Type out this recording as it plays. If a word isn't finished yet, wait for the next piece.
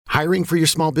Hiring for your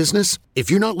small business?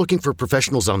 If you're not looking for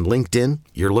professionals on LinkedIn,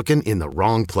 you're looking in the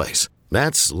wrong place.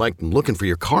 That's like looking for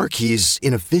your car keys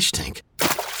in a fish tank.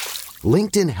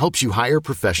 LinkedIn helps you hire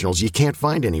professionals you can't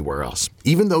find anywhere else,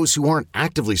 even those who aren't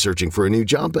actively searching for a new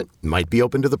job but might be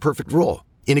open to the perfect role.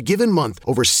 In a given month,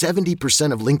 over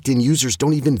 70% of LinkedIn users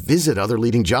don't even visit other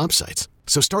leading job sites.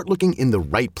 So start looking in the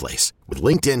right place. With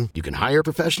LinkedIn, you can hire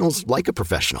professionals like a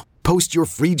professional. Post your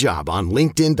free job on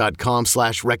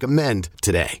linkedin.com/recommend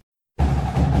today.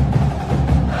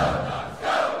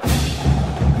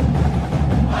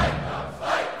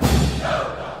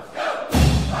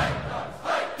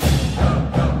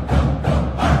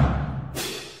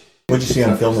 What'd you see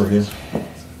on film review?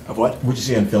 Of what? What'd you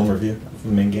see on film review of the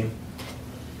main game?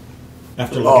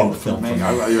 After looking at the film.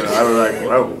 I was like,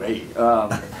 whoa, hey.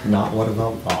 Not what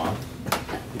about Bob?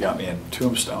 You got me in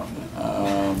Tombstone.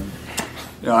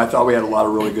 I thought we had a lot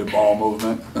of really good ball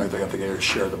movement. I think they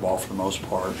shared the ball for the most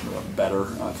part better.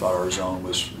 I thought our zone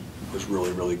was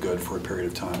really, really good for a period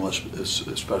of time,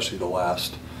 especially the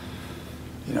last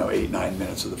 8-9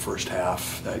 minutes of the first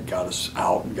half. That got us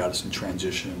out and got us in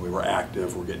transition. We were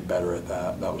active. We're getting better at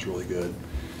that. That was really good.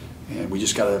 And we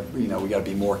just gotta, we gotta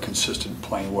be more consistent,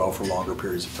 playing well for longer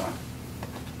periods of time.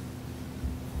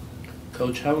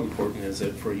 Coach, how important is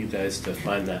it for you guys to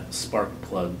find that spark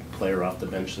plug player off the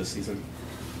bench this season?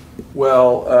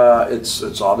 Well,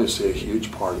 it's obviously a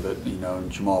huge part of it.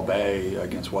 Jamal Bay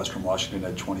against Western Washington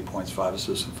had 20 points, 5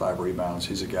 assists, and 5 rebounds.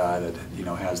 He's a guy that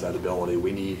has that ability.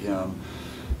 We need him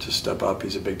to step up.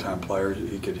 He's a big-time player.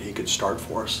 He could start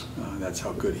for us. That's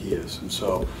how good he is. And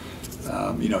so,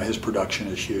 his production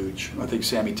is huge. I think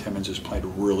Sammy Timmons has played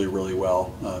really, really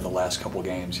well the last couple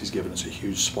games. He's given us a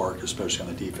huge spark, especially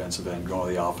on the defensive end, going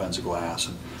to the offensive glass.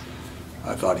 And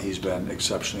I thought he's been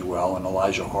exceptionally well. And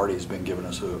Elijah Hardy has been giving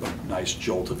us a nice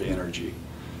jolt of energy.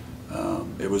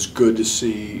 It was good to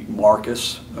see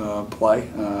Marcus play,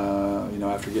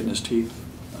 after getting his teeth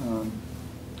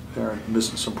there,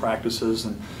 missing some practices,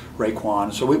 and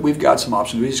Raekwon. So we've got some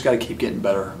options. We just got to keep getting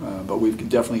better. But we've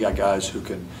definitely got guys who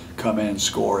can come in and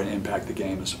score and impact the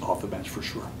game off the bench for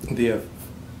sure. The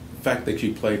fact that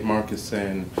you played Marcus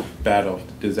and Battle,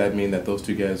 does that mean that those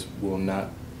two guys will not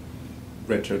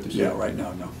redshirt this year? Yeah, right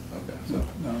now, no. Okay. So,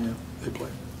 no, they play.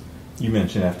 You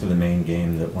mentioned after the main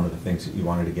game that one of the things that you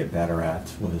wanted to get better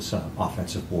at was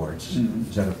offensive boards. Mm-hmm.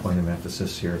 Is that a point of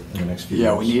emphasis here in the next few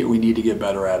years? Yeah, we need to get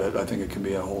better at it. I think it can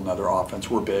be a whole nother offense.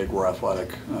 We're big, we're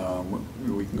athletic.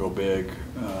 We can go big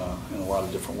in a lot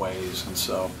of different ways, and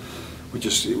so we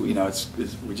just we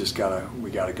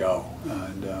gotta go,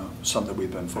 and something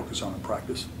we've been focused on in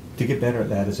practice. To get better at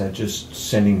that, is that just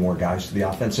sending more guys to the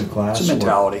offensive glass? It's a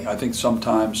mentality. I think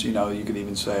sometimes, you could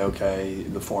even say, okay,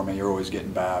 the format, you're always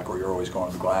getting back or you're always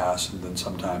going to the glass, and then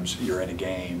sometimes you're in a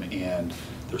game and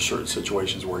there's certain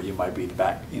situations where you might be the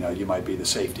back, you might be the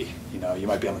safety. You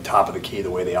might be on the top of the key the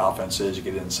way the offense is, you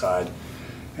get inside.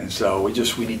 And so we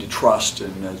need to trust,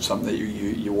 and it's something that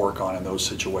you work on in those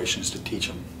situations to teach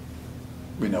them,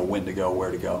 when to go,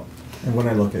 where to go. And when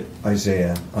I look at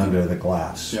Isaiah under the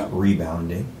glass,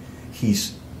 rebounding,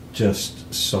 he's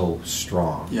just so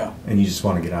strong. Yeah. And you just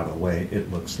want to get out of the way,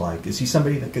 it looks like. Is he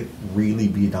somebody that could really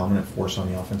be a dominant force on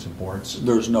the offensive boards?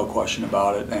 There's no question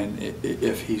about it. And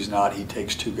if he's not, he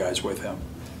takes 2 guys with him.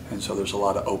 And so there's a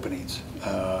lot of openings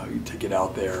to get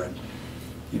out there. And,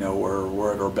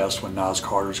 we're at our best when Nas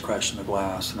Carter's crashing the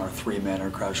glass and our 3 men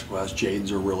are crashing the glass.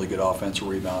 Jaden's a really good offensive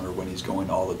rebounder when he's going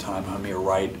all the time. Amir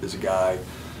Wright is a guy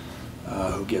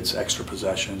who gets extra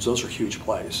possessions. Those are huge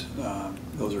plays.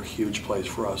 Those are huge plays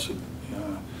for us.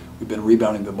 We've been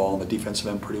rebounding the ball on the defensive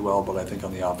end pretty well, but I think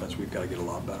on the offense we've got to get a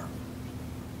lot better.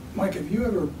 Mike, have you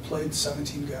ever played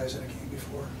 17 guys in a game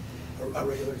before, a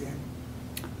regular game?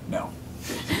 No.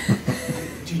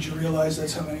 Did you realize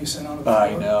that's how many you sent on the floor?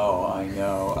 I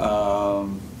know.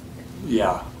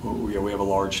 Yeah, we have a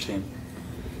large team.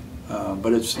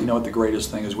 But it's what the greatest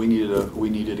thing is we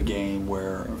needed a game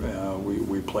where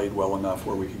we played well enough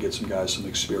where we could get some guys some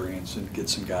experience and get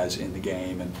some guys in the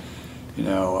game. And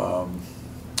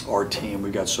our team,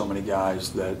 we've got so many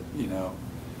guys that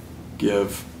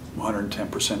give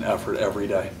 110% effort every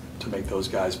day to make those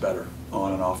guys better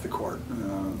on and off the court.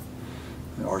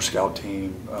 Our scout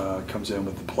team comes in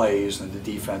with the plays and the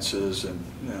defenses, and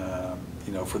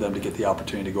for them to get the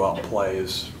opportunity to go out and play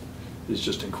is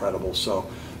just incredible. So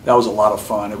that was a lot of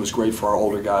fun. It was great for our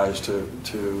older guys to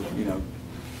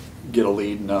get a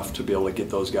lead enough to be able to get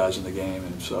those guys in the game,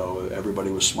 and so everybody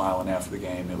was smiling after the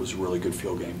game. It was a really good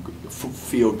feel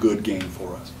good game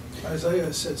for us.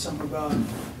 Isaiah said something about,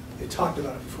 they talked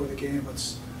about it before the game,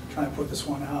 let's try and put this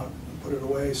one out and put it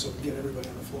away so we can get everybody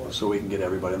on the floor. So we can get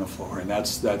everybody on the floor, and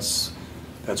that's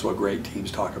that's what great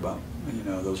teams talk about. You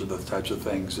know, those are the types of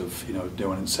things of, you know,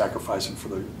 doing and sacrificing for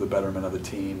the betterment of the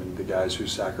team, and the guys who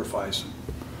sacrifice.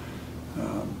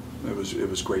 It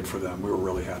was great for them. We were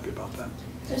really happy about that.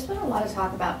 There's been a lot of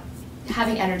talk about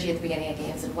having energy at the beginning of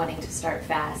games and wanting to start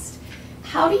fast.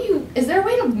 Is there a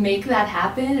way to make that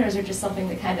happen, or is there just something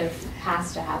that kind of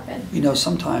has to happen? You know,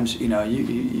 sometimes, you know,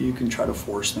 you can try to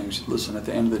force things. Listen, at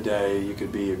the end of the day, you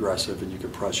could be aggressive and you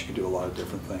could press, you could do a lot of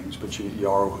different things, but you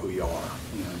are who you are.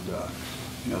 And,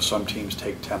 you know, some teams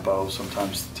take tempo.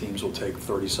 Sometimes the teams will take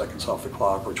 30 seconds off the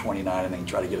clock or 29 and then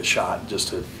try to get a shot just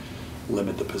to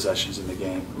limit the possessions in the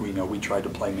game. We tried to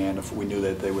play man. If we knew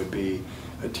that they would be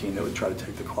a team that would try to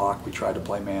take the clock, we tried to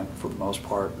play man for the most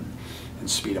part and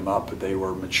speed them up. But they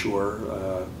were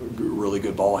mature, really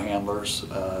good ball handlers.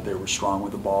 They were strong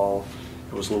with the ball.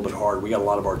 It was a little bit hard. We got a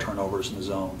lot of our turnovers in the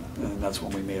zone, and that's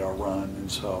when we made our run. And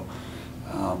so,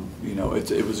 you know,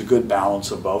 it was a good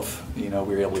balance of both. You know,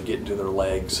 we were able to get into their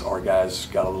legs. Our guys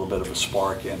got a little bit of a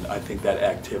spark, and I think that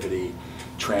activity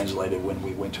translated when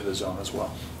we went to the zone as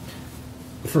well.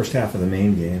 The first half of the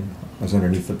main game, I was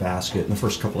underneath the basket, and the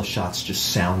first couple of shots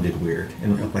just sounded weird,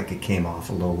 and it looked like it came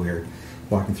off a little weird.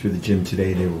 Walking through the gym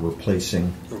today, they were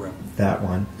replacing that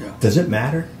one. Yeah. Does it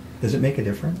matter? Does it make a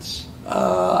difference?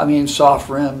 I mean,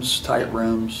 soft rims, tight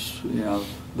rims, you know,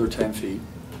 they're 10 feet.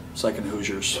 It's like in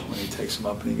Hoosiers when he takes them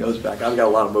up and he goes back. I've got a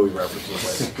lot of movie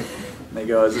references. And they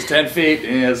go, it's 10 feet,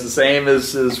 and it's the same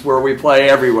as where we play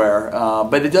everywhere.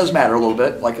 But it does matter a little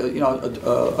bit. Like, you know,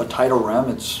 a tighter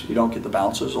rim, you don't get the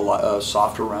bounces. A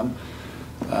softer rim.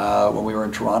 When we were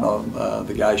in Toronto,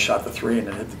 the guy shot the three and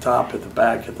it hit the top, hit the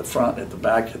back, hit the front, hit the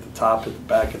back, hit the top, hit the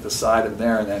back, hit the side, and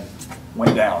there, and then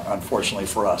went down, unfortunately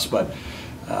for us. But,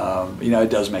 you know, it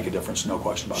does make a difference, no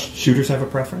question about it. Shooters have a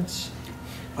preference?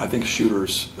 I think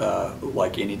shooters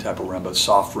like any type of rim, but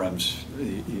soft rims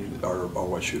are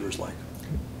what shooters like.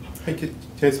 Hey,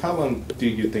 Chase, how long do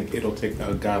you think it'll take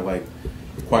a guy like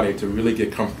Quade to really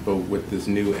get comfortable with this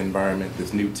new environment,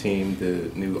 this new team, the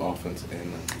new offense,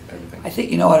 and everything? I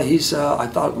think, you know what, I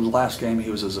thought in the last game he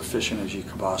was as efficient as you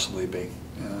could possibly be.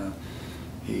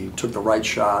 He took the right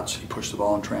shots, he pushed the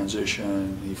ball in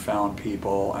transition, he found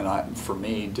people, and for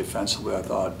me, defensively, I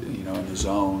thought, you know, in the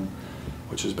zone,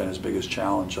 which has been his biggest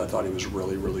challenge, I thought he was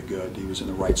really, really good. He was in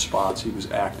the right spots, he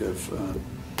was active,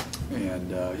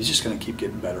 and he's just going to keep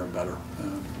getting better and better.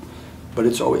 But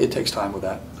it takes time with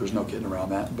that. There's no getting around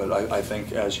that. But I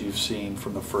think, as you've seen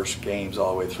from the first games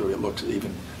all the way through, it looks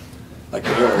even like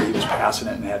earlier he was passing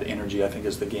it and had energy. I think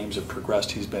as the games have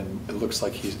progressed, it looks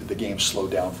like the game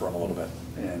slowed down for him a little bit.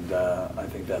 And I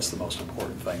think that's the most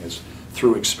important thing, is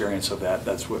through experience of that,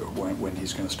 that's when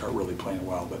he's going to start really playing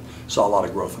well. But saw a lot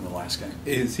of growth in the last game.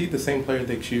 Is he the same player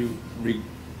that you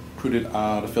recruited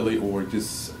out of Philly, or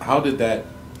just how did that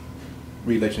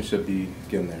relationship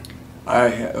begin there? I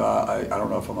don't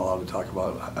know if I'm allowed to talk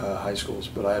about high schools,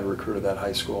 but I had recruited that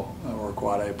high school where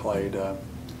Quade played.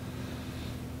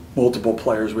 Multiple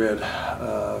players. We had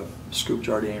Scoop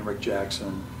Jardine, Rick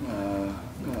Jackson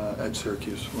at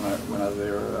Syracuse when I was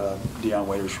there. Deion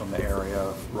Waiters from the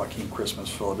area, Raheem Christmas,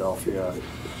 Philadelphia.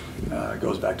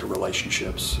 Goes back to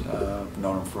relationships.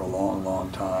 Known him for a long,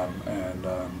 long time, and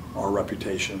our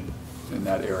reputation in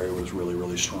that area was really,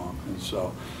 really strong. And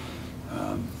so,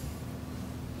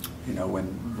 you know,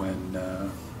 when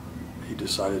he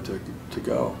decided to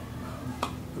go,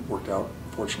 it worked out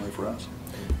fortunately for us.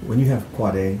 When you have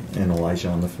Quade and Elijah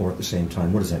on the floor at the same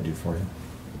time, what does that do for you?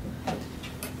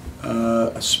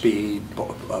 Speed,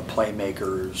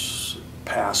 playmakers,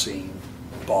 passing,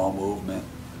 ball movement,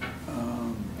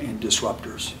 and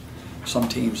disruptors. Some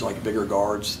teams, like bigger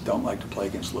guards, don't like to play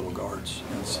against little guards,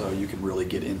 and so you can really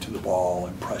get into the ball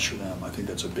and pressure them. I think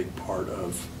that's a big part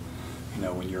of, you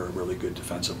know, when you're a really good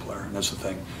defensive player. And that's the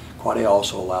thing. Quade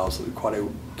also Quade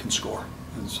can score.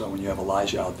 And so when you have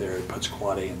Elijah out there, it puts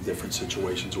Quade in different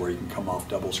situations where he can come off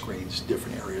double screens,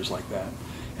 different areas like that.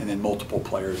 And then multiple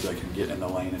players that can get in the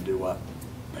lane and do what?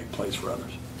 Make plays for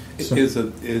others.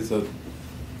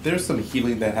 There's some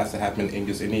healing that has to happen in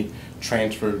just any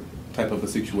transfer type of a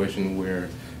situation where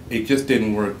it just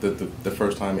didn't work the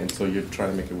first time, and so you're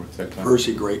trying to make it work the second time?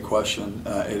 Percy, great question.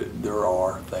 There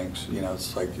are things, you know,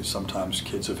 it's like sometimes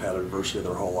kids have had adversity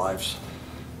their whole lives.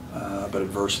 But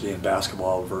adversity and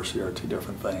basketball adversity are two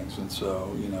different things, and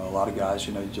so, you know, a lot of guys,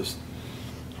 you know, you just,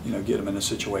 you know, get them in a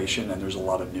situation and there's a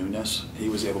lot of newness. He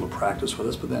was able to practice with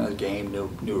us, but then a game,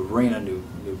 new arena, new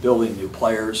building, new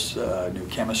players, new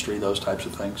chemistry, those types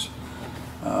of things.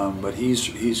 But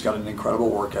he's got an incredible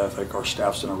work ethic. Our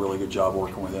staff's done a really good job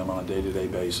working with him on a day-to-day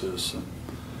basis. And,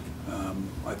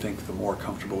 I think the more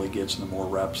comfortable he gets and the more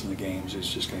reps in the games, he's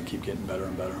just going to keep getting better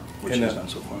and better, which And, he's done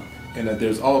so far. And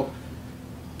there's all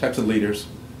types of leaders.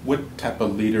 What type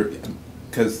of leader?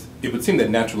 Because it would seem that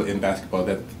naturally in basketball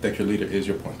that your leader is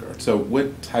your point guard. So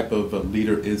what type of a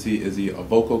leader is he? Is he a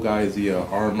vocal guy? Is he an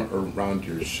arm around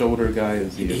your shoulder guy?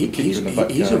 Is he a kick in the butt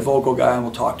guy? He's a vocal guy, and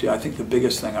we'll talk to you. I think the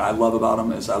biggest thing I love about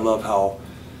him is I love how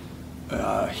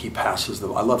he passes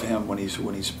I love him when he's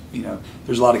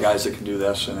there's a lot of guys that can do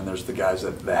this, and then there's the guys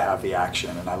that have the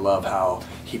action, and I love how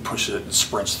he pushes it and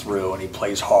sprints through, and he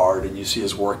plays hard, and you see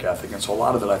his work ethic, and so a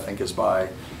lot of it I think is by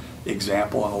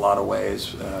example in a lot of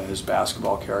ways. His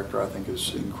basketball character I think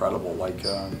is incredible, like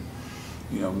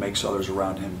makes others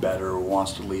around him better,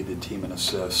 wants to lead the team in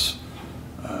assists,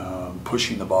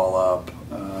 pushing the ball up.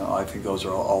 I think those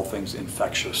are all things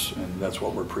infectious, and that's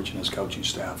what we're preaching as coaching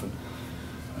staff. And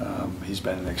he's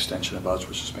been an extension of us,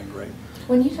 which has been great.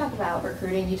 When you talk about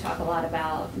recruiting, you talk a lot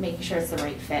about making sure it's the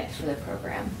right fit for the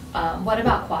program. What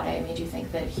about Quade made you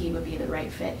think that he would be the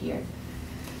right fit here?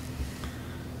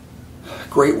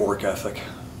 Great work ethic.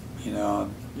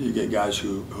 You get guys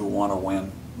who want to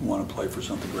win, want to play for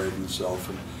something greater than themselves.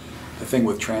 And the thing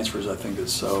with transfers, I think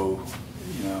it's so,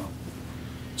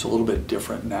 it's a little bit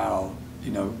different now.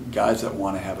 Guys that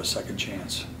want to have a second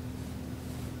chance.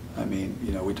 I mean,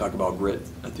 we talk about grit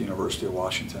at the University of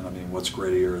Washington. I mean, what's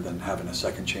grittier than having a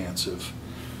second chance of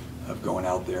going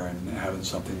out there and having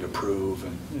something to prove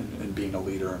and being a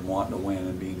leader and wanting to win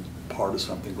and being part of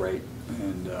something great.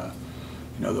 And,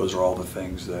 those are all the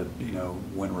things that,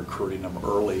 when recruiting him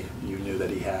early, you knew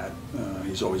that he had.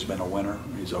 He's always been a winner.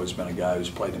 He's always been a guy who's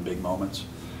played in big moments.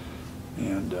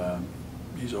 And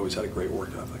he's always had a great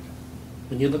work ethic.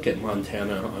 When you look at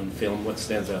Montana on film, what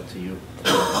stands out to you?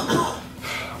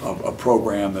 A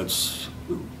program that's,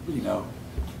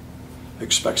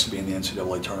 expects to be in the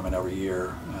NCAA tournament every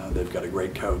year. They've got a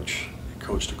great coach,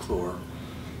 Coach DeClure.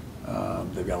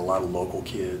 They've got a lot of local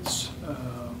kids,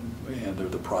 and they're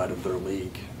the pride of their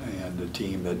league. And a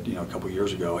team that, a couple of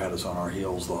years ago had us on our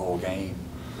heels the whole game.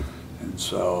 And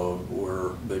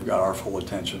so they've got our full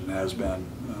attention, has been.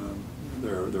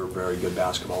 They're a very good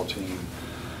basketball team.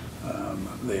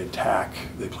 They attack,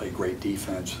 they play great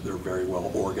defense, they're very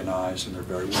well organized, and they're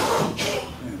very well coached.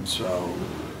 And so,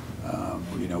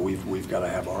 we've got to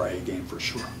have our A game for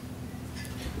sure.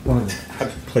 One of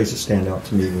the places that stand out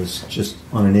to me was just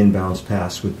on an inbounds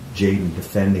pass with Jaden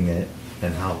defending it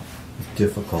and how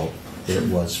difficult it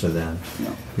was for them.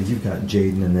 Yeah. But you've got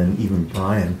Jaden and then even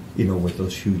Brian, with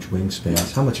those huge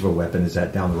wingspans. How much of a weapon is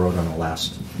that down the road on the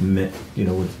last minute,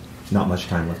 with not much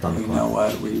time left on the clock? You know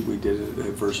what? We did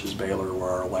it versus Baylor where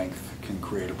our length can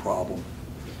create a problem.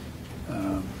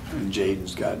 And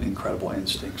Jaden's got incredible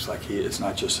instincts. Like it's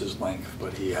not just his length,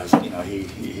 but he has,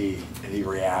 he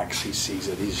reacts, he sees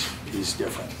it, he's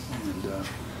different. And,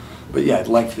 but yeah,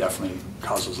 length definitely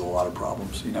causes a lot of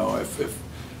problems.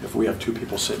 If we have two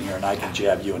people sitting here and I can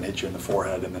jab you and hit you in the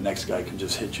forehead and the next guy can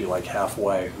just hit you like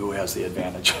halfway, who has the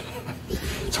advantage?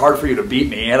 It's hard for you to beat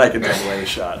me and I can take away the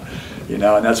shot. And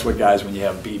that's what guys, when you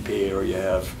have BP or you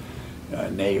have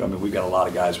Nate, I mean, we've got a lot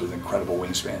of guys with incredible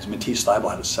wingspans. Matisse Thybulle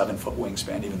had a 7-foot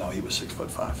wingspan even though he was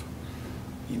 6'5".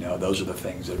 Those are the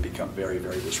things that have become very,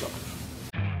 very disruptive.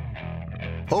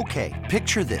 Okay,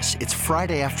 picture this. It's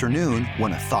Friday afternoon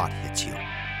when a thought hits you.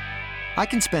 I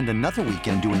can spend another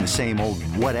weekend doing the same old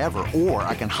whatever, or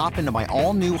I can hop into my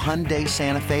all-new Hyundai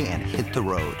Santa Fe and hit the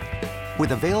road.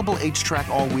 With available H-Track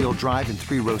all-wheel drive and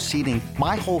 3-row seating,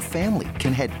 my whole family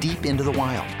can head deep into the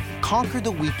wild. Conquer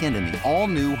the weekend in the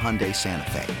all-new Hyundai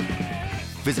Santa Fe.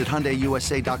 Visit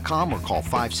HyundaiUSA.com or call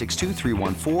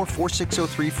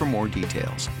 562-314-4603 for more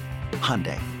details.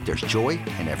 Hyundai, there's joy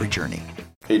in every journey.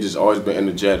 He just always been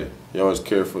energetic. He always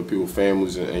cared for people's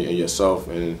families and yourself,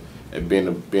 and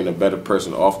being a better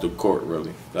person off the court.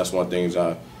 Really, that's one of the things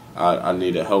I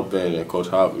needed help in, and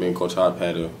me and Coach Hop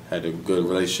had a good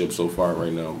relationship so far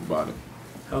right now about it.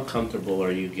 How comfortable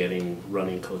are you getting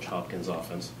running Coach Hopkins'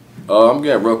 offense? I'm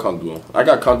getting real comfortable. I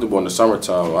got comfortable in the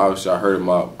summertime. Obviously, I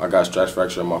got a stress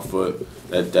fracture in my foot.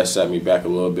 That set me back a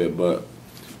little bit, but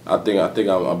I think I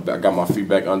got my feet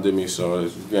back under me, so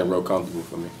it's getting real comfortable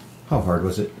for me. How hard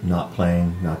was it not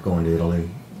playing, not going to Italy?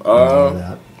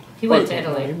 That? He went to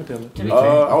Italy. I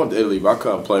went to Italy, but I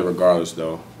couldn't play regardless,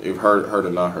 though. If hurt or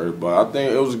not hurt. But I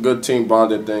think it was a good team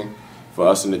bonding thing for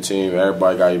us and the team.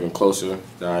 Everybody got even closer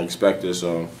than I expected,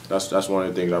 so that's one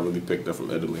of the things I really picked up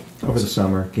from Italy. Over the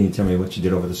summer, can you tell me what you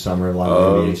did over the summer? A lot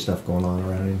of NBA stuff going on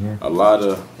around in here? A lot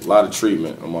of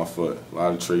treatment on my foot. A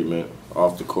lot of treatment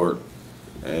off the court.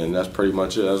 And that's pretty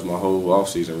much it. That's my whole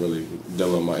offseason, really,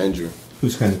 dealing with my injury.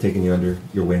 Who's kind of taken you under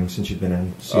your wing since you've been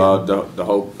in? The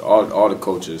whole all the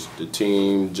coaches, the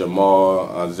team, Jamal,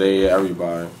 Isaiah,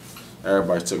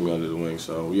 everybody took me under the wing.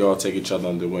 So we all take each other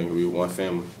under the wing. We one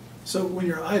family. So when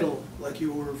you're idle, like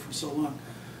you were for so long,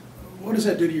 what does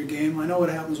that do to your game? I know what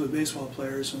happens with baseball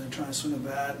players when they're trying to swing a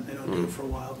bat and they don't do it for a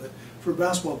while, but for a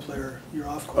basketball player, you're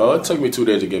off court. It took me 2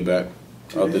 days to get back.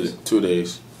 2 days? 2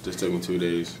 days. Just took me 2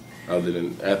 days.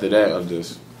 After that,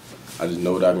 I just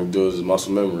know what I can do is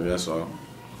muscle memory. That's all.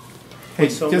 Hey,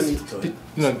 just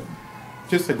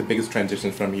like the biggest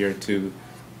transition from here to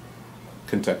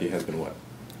Kentucky has been what?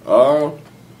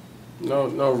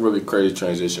 No really crazy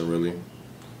transition really.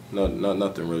 No,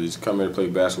 nothing really. Just come here to play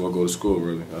basketball, go to school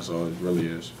really. That's all it really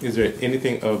is. Is there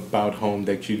anything about home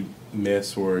that you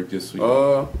miss or just?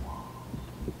 No,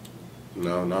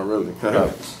 not really.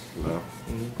 No.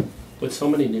 Mm-hmm. With so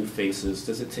many new faces,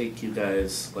 does it take you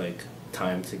guys like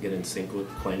time to get in sync with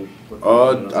playing with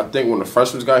I think when the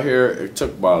freshmen got here, it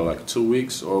took about like 2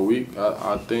 weeks or a week.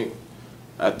 I think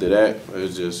after that,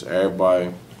 it's just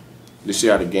everybody. You see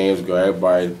how the games go.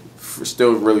 Everybody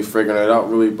still really figuring it out,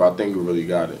 really. But I think we really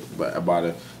got it. But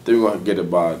I think we're gonna get it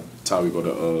by the time we go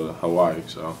to Hawaii.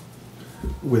 So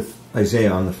with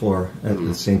Isaiah on the floor at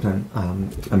the same time,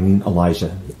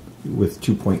 Elijah with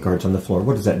 2 point guards on the floor.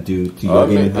 What does that do to your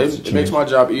game? It makes my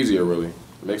job easier, really.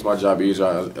 It makes my job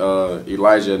easier.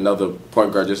 Elijah, another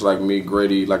point guard just like me.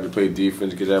 Grady like to play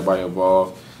defense, get everybody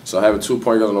involved. So having 2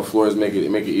 point guards on the floor is make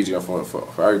it easier for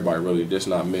everybody, really. Just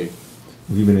not me.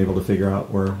 Have you been able to figure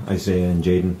out where Isaiah and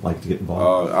Jaden like to get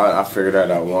involved? I figured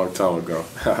that out a long time ago.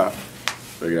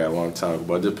 But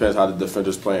it depends how the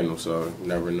defender's playing them, so you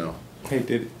never know. Hey,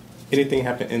 did anything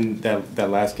happen in that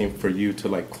last game for you to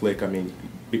like click? I mean,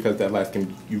 because that last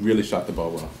game you really shot the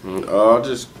ball well. I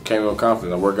just came in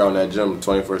confident. I work out in that gym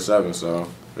 24/7, so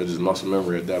it's just muscle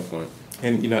memory at that point.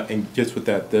 And and just with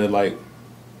that, the like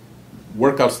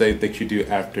workouts that you do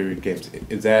after games,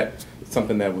 is that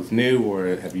something that was new,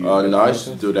 or have you? No, I used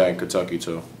to do that in Kentucky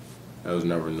too. That was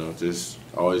never new. Just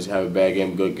always have a bad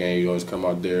game, good game. You always come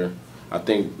out there. I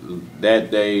think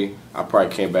that day I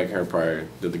probably came back here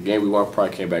the game we won.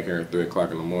 Probably came back here at 3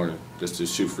 o'clock in the morning just to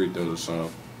shoot free throws or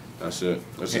something. That's it.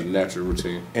 That's a natural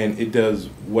routine. And it does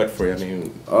what for you? I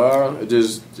mean, it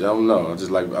just I don't know.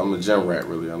 I'm a gym rat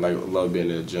really. Love being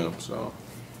in the gym. So.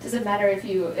 Does it matter if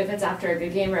it's after a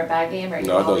good game or a bad game, or you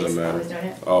no, it always doesn't matter. Doing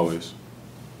it? Always.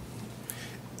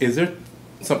 Is there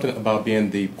something about being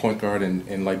the point guard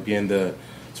and like being the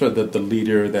sort of the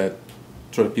leader that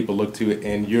sort of people look to,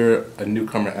 and you're a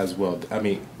newcomer as well? I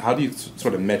mean, how do you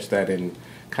sort of match that and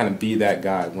kind of be that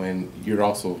guy when you're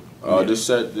also? Just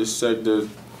set the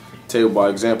table by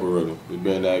example, really. Just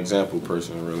being that example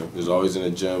person, really. Just always in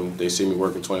the gym. They see me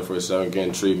working 24/7,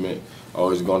 getting treatment,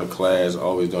 always going to class,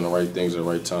 always doing the right things at the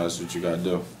right time. That's what you got to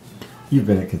do. You've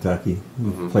been at Kentucky.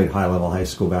 You've played high-level high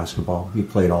school basketball.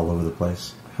 You've played all over the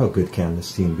place. How good can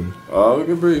this team be? We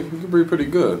can be pretty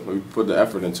good. We put the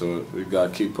effort into it. We got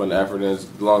to keep putting the effort in. It's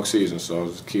a long season, so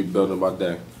just keep building by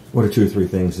day. What are 2 or 3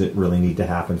 things that really need to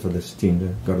happen for this team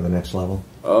to go to the next level?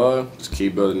 Just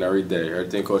keep building every day.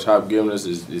 Everything Coach Hop giving us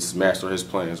is matched on his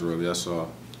plans, really. That's all.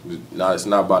 It's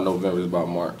not about November. It's about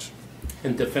March.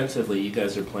 And defensively, you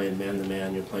guys are playing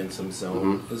man-to-man. You're playing some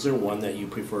zone. Is there one that you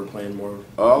prefer playing more?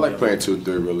 I like playing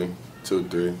 2-3, really.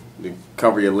 2-3. To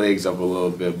cover your legs up a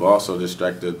little bit, but also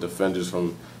distract the defenders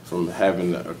from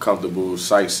having a comfortable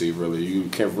sight see, really. You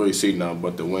can't really see nothing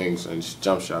but the wings and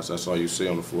jump shots. That's all you see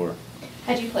on the floor.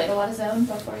 Had you played a lot of zone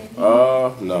before you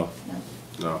came? No.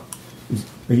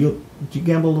 Do you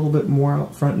gamble a little bit more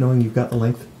out front, knowing you've got the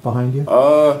length behind you?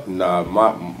 Nah.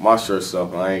 My sure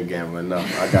self, I ain't gambling. No,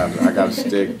 I got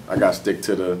to stick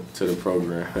to the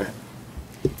program.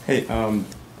 Hey,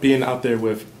 being out there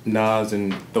with Nas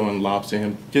and throwing lobs to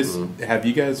him, have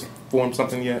you guys formed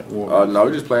something yet? Or? No,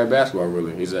 we're just playing basketball.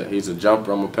 Really, he's a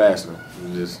jumper. I'm a passer.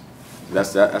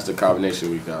 That's the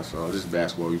combination we got. So this is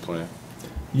basketball we playing.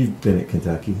 You've been at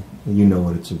Kentucky. You know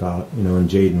what it's about. And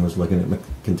Jaden was looking at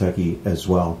Kentucky as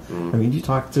well. I mean, did you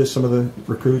talk to some of the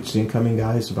recruits, the incoming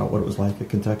guys, about what it was like at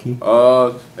Kentucky?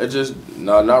 Not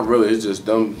really. It's just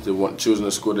them choosing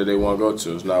the school that they want to go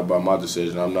to. It's not about my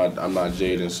decision. I'm not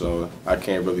Jaden, so I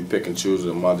can't really pick and choose.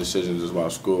 My decisions is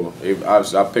about school.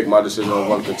 Obviously, I picked my decision on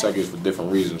one Kentucky for different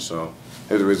reasons. So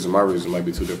his reason and my reason might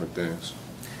be 2 different things.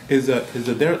 Is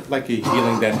there like a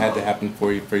healing that had to happen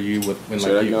for you when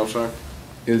Say that again, I'm sorry?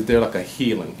 Is there like a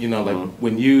healing?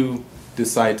 When you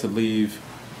decide to leave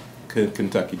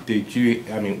Kentucky,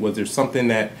 was there something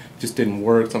that just didn't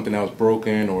work, something that was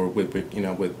broken, or with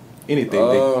anything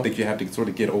that you have to sort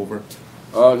of get over?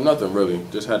 Nothing really.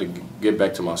 Just had to get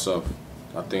back to myself.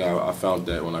 I think I found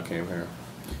that when I came here.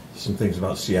 Some things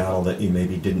about Seattle that you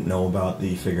maybe didn't know about that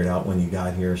you figured out when you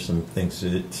got here. Some things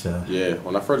that yeah,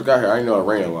 when I first got here, I didn't know it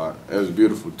rained a lot. It was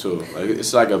beautiful too. Like,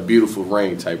 it's like a beautiful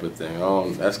rain type of thing.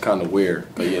 That's kind of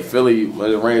weird. But yeah, Philly,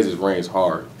 when it rains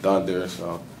hard, thunder.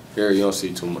 So here you don't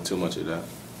see too much of that.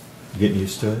 Getting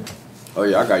used to it? Oh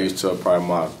yeah, I got used to it probably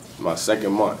my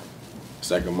second month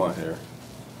here.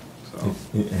 So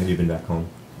have you been back home?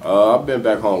 I've been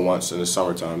back home once in the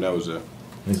summertime. That was it.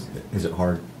 Is it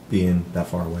hard being that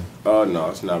far away? No,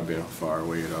 it's not being far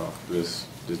away at all. Just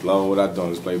loving what I've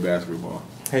done is play basketball.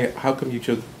 Hey, how come you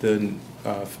chose the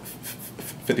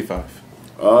 55?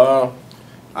 That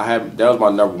was my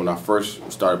number when I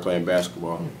first started playing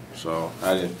basketball. So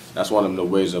that's one of the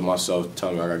ways of myself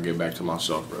telling me I gotta get back to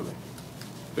myself, really.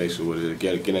 Basically, what it is,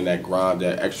 getting that grind,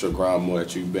 that extra grind more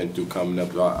that you've been through coming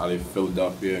up out of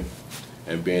Philadelphia,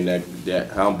 and being that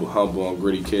humble and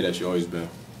gritty kid that you always been.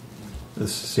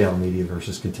 This Seattle media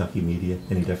versus Kentucky media,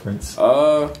 any difference?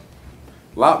 A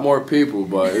lot more people,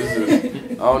 but it's just,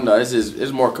 I don't know.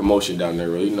 It's more commotion down there,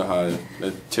 really. You know how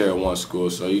the Tier 1 school,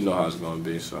 so you know how it's gonna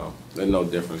be. So there's no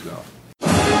difference though.